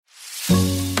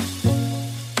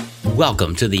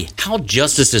Welcome to the How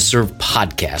Justice is Served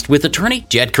podcast with attorney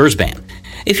Jed Kurzban.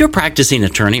 If you're a practicing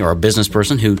attorney or a business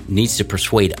person who needs to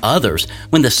persuade others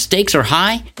when the stakes are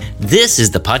high, this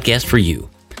is the podcast for you.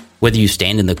 Whether you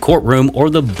stand in the courtroom or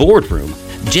the boardroom,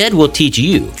 Jed will teach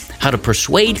you how to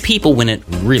persuade people when it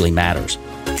really matters.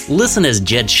 Listen as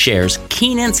Jed shares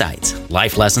keen insights,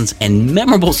 life lessons, and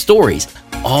memorable stories,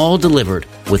 all delivered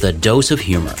with a dose of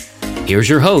humor. Here's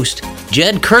your host,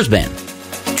 Jed Kurzban.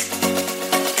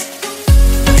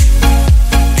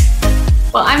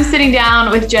 Well, I'm sitting down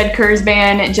with Jed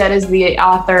Kurzban. Jed is the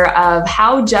author of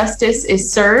How Justice is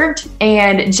Served.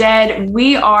 And Jed,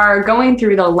 we are going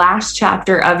through the last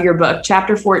chapter of your book,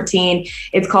 chapter 14.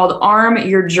 It's called Arm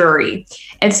Your Jury.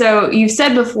 And so you've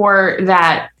said before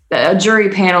that a jury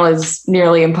panel is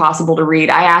nearly impossible to read.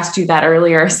 I asked you that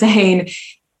earlier, saying,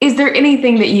 is there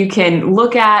anything that you can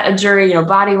look at a jury,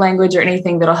 body language or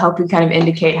anything that'll help you kind of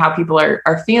indicate how people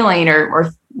are feeling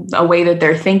or a way that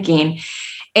they're thinking?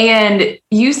 And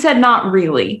you said not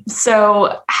really.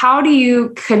 So how do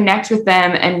you connect with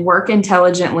them and work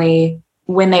intelligently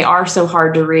when they are so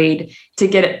hard to read to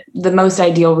get the most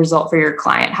ideal result for your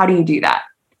client? How do you do that?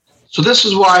 So this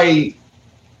is why,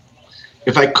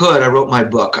 if I could, I wrote my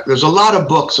book. There's a lot of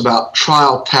books about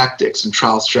trial tactics and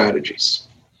trial strategies,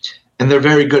 and they're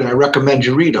very good. And I recommend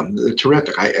you read them. They're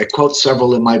terrific. I quote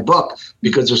several in my book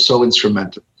because they're so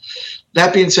instrumental.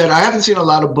 That being said, I haven't seen a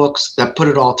lot of books that put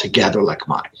it all together like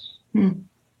mine,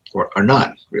 or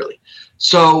none, really.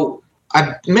 So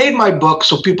I made my book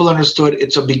so people understood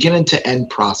it's a beginning to end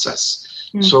process.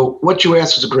 So what you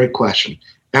asked is a great question.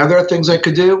 Now, there are things I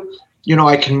could do.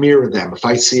 I can mirror them. If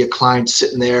I see a client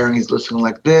sitting there and he's listening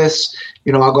like this,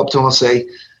 I'll go up to him and say,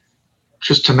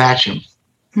 just to match him,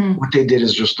 what they did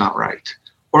is just not right.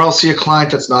 Or I'll see a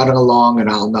client that's nodding along and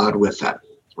I'll nod with them.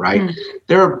 Right?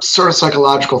 There are sort of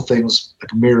psychological things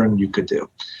like mirroring you could do.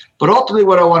 But ultimately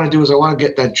what I want to do is I want to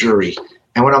get that jury.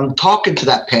 And when I'm talking to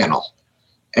that panel,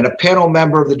 and a panel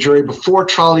member of the jury before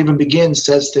trial even begins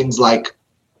says things like,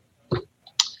 the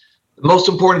most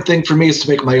important thing for me is to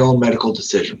make my own medical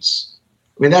decisions.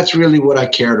 I mean, that's really what I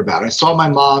cared about. I saw my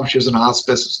mom, she was in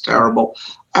hospice, it's terrible.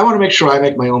 I want to make sure I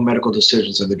make my own medical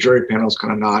decisions. And the jury panel is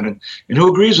kind of nodding. And who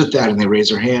agrees with that? And they raise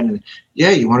their hand. And yeah,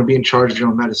 you want to be in charge of your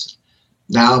own medicine.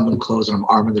 Now I'm going to close and I'm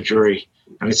arming the jury.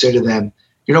 And I say to them,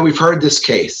 we've heard this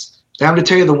case. Now I'm going to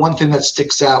tell you the one thing that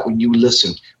sticks out when you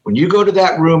listen. When you go to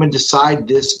that room and decide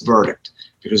this verdict,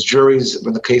 because juries,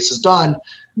 when the case is done,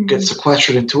 get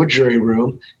sequestered into a jury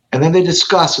room, and then they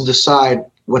discuss and decide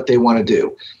what they want to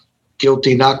do.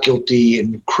 Guilty, not guilty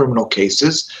in criminal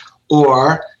cases,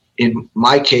 or in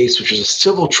my case, which is a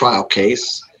civil trial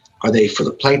case, are they for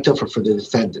the plaintiff or for the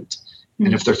defendant?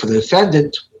 And if they're for the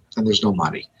defendant, then there's no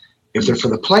money. If they're for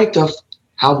the plaintiff,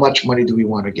 how much money do we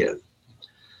want to give?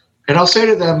 And I'll say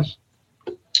to them,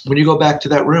 when you go back to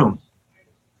that room,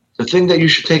 the thing that you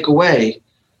should take away,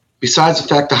 besides the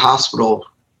fact the hospital,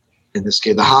 in this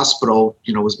case, the hospital,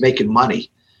 was making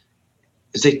money,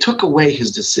 is they took away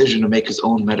his decision to make his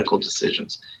own medical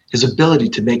decisions, his ability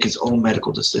to make his own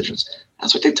medical decisions.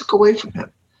 That's what they took away from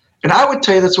him. And I would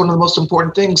tell you that's one of the most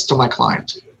important things to my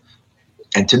client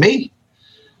and to me.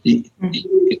 You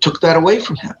took that away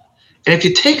from him. And if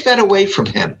you take that away from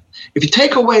him, if you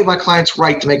take away my client's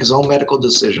right to make his own medical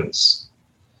decisions,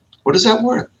 what is that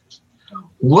worth?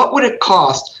 What would it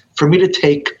cost for me to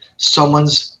take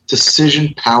someone's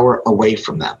decision power away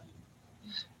from them?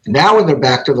 And now when they're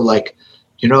back there, they're like,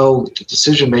 the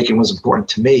decision making was important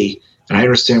to me, and I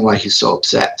understand why he's so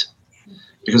upset.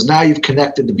 Because now you've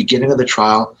connected the beginning of the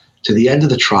trial to the end of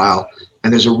the trial,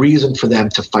 and there's a reason for them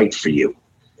to fight for you.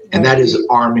 And that is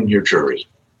arming your jury.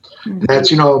 And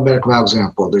that's, a medical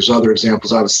example. There's other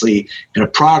examples, obviously, in a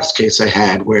products case I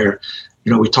had where,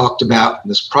 we talked about in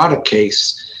this product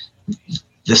case,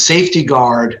 the safety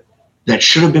guard that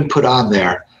should have been put on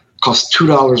there cost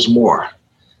 $2 more.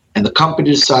 And the company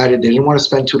decided they didn't want to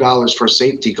spend $2 for a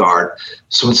safety guard.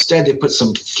 So instead they put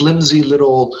some flimsy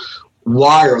little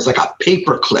wires, like a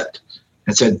paper clip,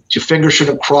 and said, your finger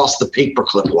shouldn't cross the paper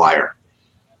clip wire.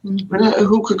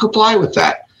 Who could comply with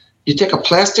that? You take a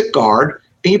plastic guard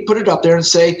and you put it up there and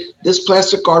say, this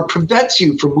plastic guard prevents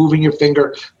you from moving your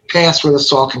finger past where the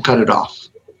saw can cut it off.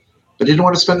 But they didn't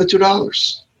want to spend the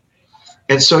 $2.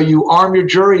 And so you arm your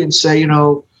jury and say,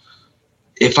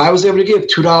 if I was able to give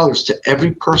 $2 to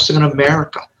every person in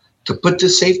America to put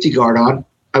this safety guard on,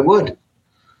 I would.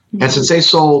 And since they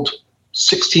sold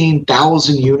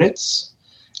 16,000 units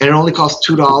and it only cost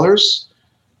 $2,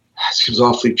 it seems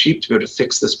awfully cheap to be able to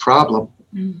fix this problem.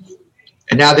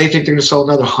 And now they think they're going to sell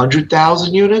another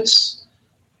 100,000 units.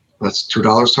 That's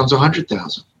 $2 times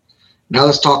 100,000. Now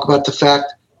let's talk about the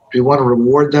fact Do we want to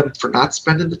reward them for not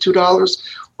spending the $2?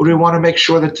 Or do we want to make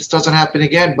sure that this doesn't happen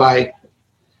again by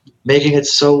making it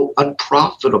so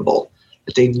unprofitable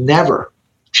that they never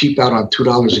cheap out on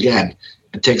 $2 again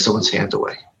and take someone's hand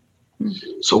away?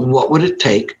 So what would it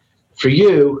take for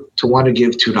you to want to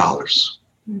give $2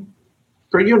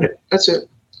 per unit? That's it.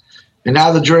 And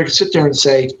now the jury can sit there and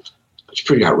say, it's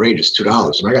pretty outrageous,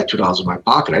 $2. And I got $2 in my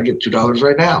pocket. I give $2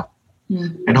 right now.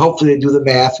 And hopefully they do the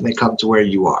math and they come to where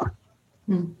you are.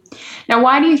 Now,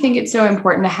 why do you think it's so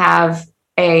important to have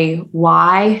a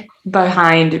why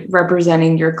behind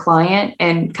representing your client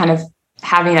and kind of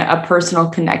having a personal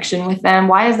connection with them?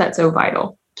 Why is that so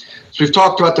vital? So we've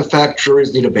talked about the fact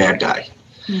juries need a bad guy.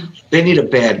 They need a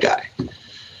bad guy.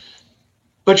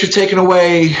 But you're taking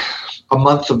away a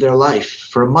month of their life.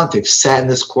 For a month, they've sat in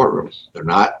this courtroom. They're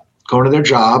not going to their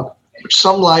job, which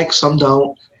some like, some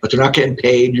don't, but they're not getting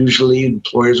paid. Usually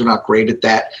employers are not great at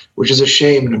that, which is a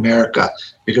shame in America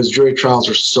because jury trials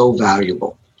are so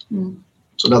valuable.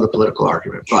 It's another political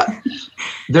argument, but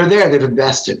they're there, they've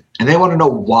invested, and they want to know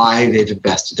why they've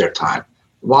invested their time.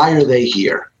 Why are they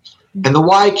here? And the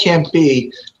why can't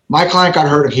be, my client got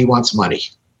hurt and he wants money.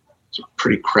 It's a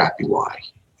pretty crappy why.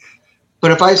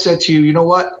 But if I said to you, you know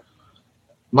what?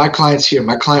 My client's here.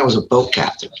 My client was a boat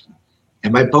captain,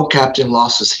 and my boat captain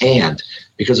lost his hand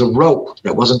because a rope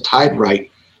that wasn't tied right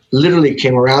literally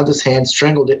came around his hand,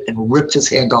 strangled it, and ripped his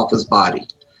hand off his body.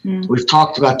 We've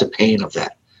talked about the pain of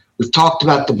that. We've talked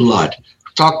about the blood.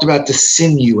 We've talked about the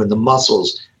sinew and the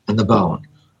muscles and the bone.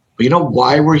 But you know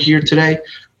why we're here today?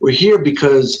 We're here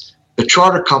because the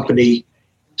charter company,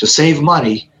 to save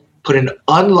money, put an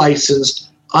unlicensed,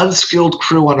 unskilled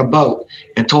crew on a boat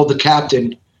and told the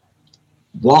captain,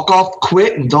 walk off,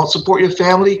 quit, and don't support your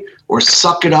family, or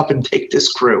suck it up and take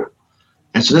this crew.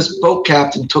 And so this boat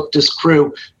captain took this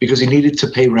crew because he needed to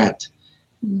pay rent.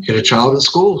 He had a child in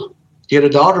school. He had a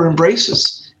daughter in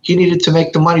braces. He needed to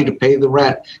make the money to pay the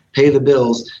rent, pay the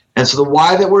bills. And so the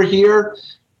why that we're here,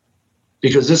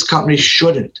 because this company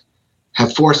shouldn't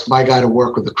have forced my guy to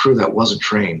work with a crew that wasn't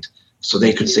trained so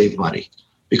they could save money.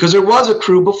 Because there was a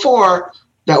crew before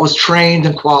that was trained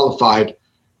and qualified,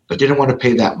 but didn't want to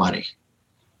pay that money.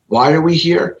 Why are we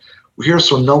here? We're here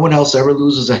so no one else ever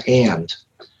loses a hand,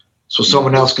 so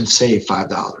someone else can save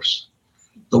 $5.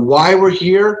 The why we're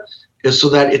here is so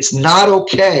that it's not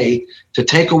okay to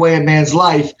take away a man's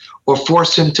life or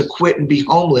force him to quit and be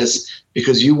homeless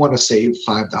because you want to save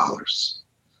 $5.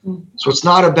 So it's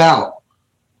not about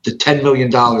the $10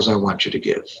 million I want you to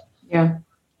give. Yeah.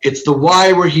 It's the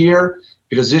why we're here,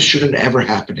 because this shouldn't ever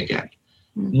happen again.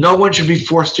 No one should be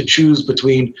forced to choose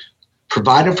between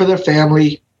providing for their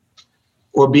family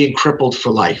or being crippled for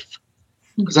life,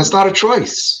 because that's not a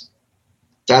choice.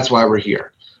 That's why we're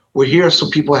here. We're here so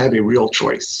people have a real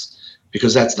choice,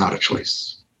 because that's not a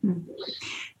choice.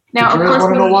 Now, of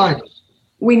course,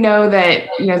 we know that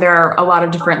there are a lot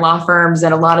of different law firms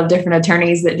and a lot of different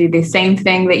attorneys that do the same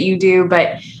thing that you do,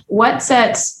 but what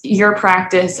sets your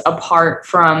practice apart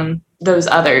from those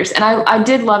others? And I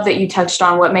did love that you touched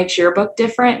on what makes your book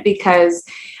different, because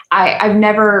I've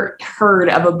never heard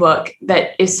of a book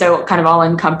that is so kind of all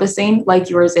encompassing like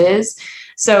yours is.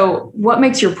 So what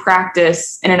makes your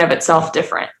practice in and of itself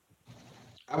different?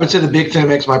 I would say the big thing that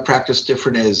makes my practice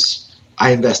different is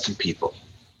I invest in people.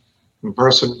 I'm a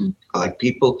person, I like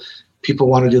people. People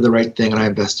want to do the right thing, and I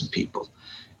invest in people.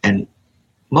 And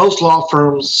most law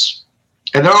firms,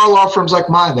 and there are law firms like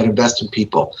mine that invest in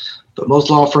people, but most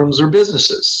law firms are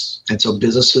businesses. And so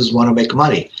businesses want to make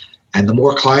money. And the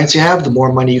more clients you have, the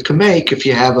more money you can make if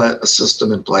you have a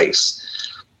system in place.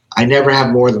 I never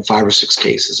have more than 5 or 6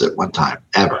 cases at one time,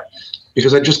 ever,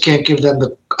 because I just can't give them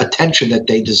the attention that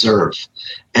they deserve.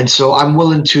 And so I'm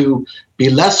willing to be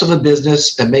less of a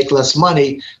business and make less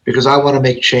money because I want to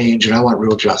make change and I want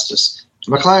real justice.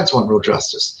 My clients want real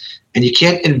justice. And you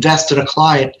can't invest in a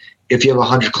client if you have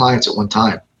 100 clients at one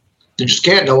time. You just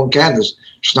can't. No one can. There's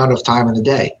just not enough time in the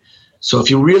day. So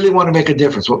if you really want to make a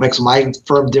difference, what makes my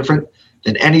firm different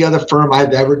than any other firm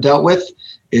I've ever dealt with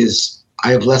is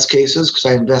I have less cases because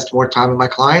I invest more time in my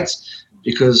clients,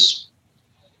 because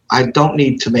I don't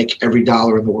need to make every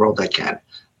dollar in the world I can.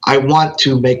 I want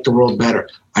to make the world better.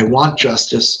 I want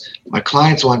justice. My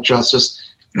clients want justice,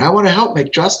 and I want to help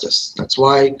make justice. That's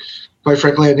why, quite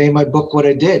frankly, I named my book what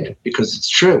I did, because it's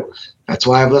true. That's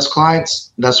why I have less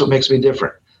clients. That's what makes me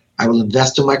different. I will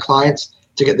invest in my clients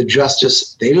to get the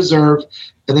justice they deserve,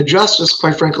 and the justice,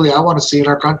 quite frankly, I want to see in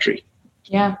our country.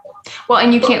 Yeah. Well,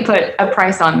 and you can't put a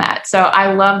price on that. So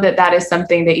I love that that is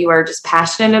something that you are just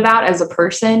passionate about as a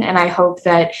person. And I hope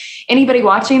that anybody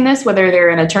watching this, whether they're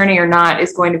an attorney or not,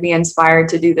 is going to be inspired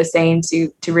to do the same,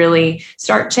 to really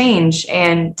start change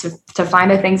and to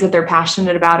find the things that they're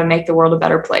passionate about and make the world a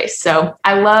better place. So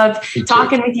I love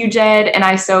talking with you, Jed, and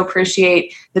I so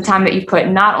appreciate the time that you put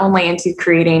not only into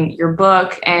creating your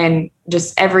book and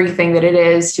just everything that it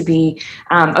is to be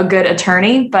a good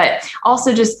attorney, but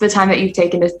also just the time that you've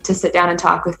taken to sit down and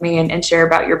talk with me and share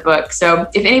about your book. So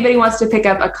if anybody wants to pick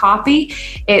up a copy,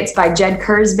 it's by Jed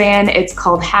Kurzban. It's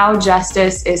called How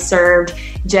Justice is Served.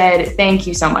 Jed, thank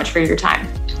you so much for your time.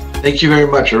 Thank you very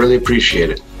much. I really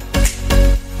appreciate it.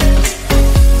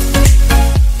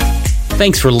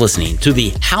 Thanks for listening to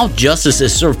the How Justice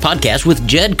is Served podcast with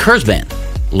Jed Kurzban.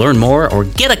 Learn more or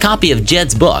get a copy of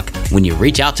Jed's book when you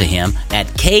reach out to him at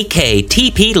kktplaw.com.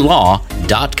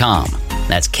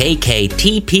 That's kktplaw.com.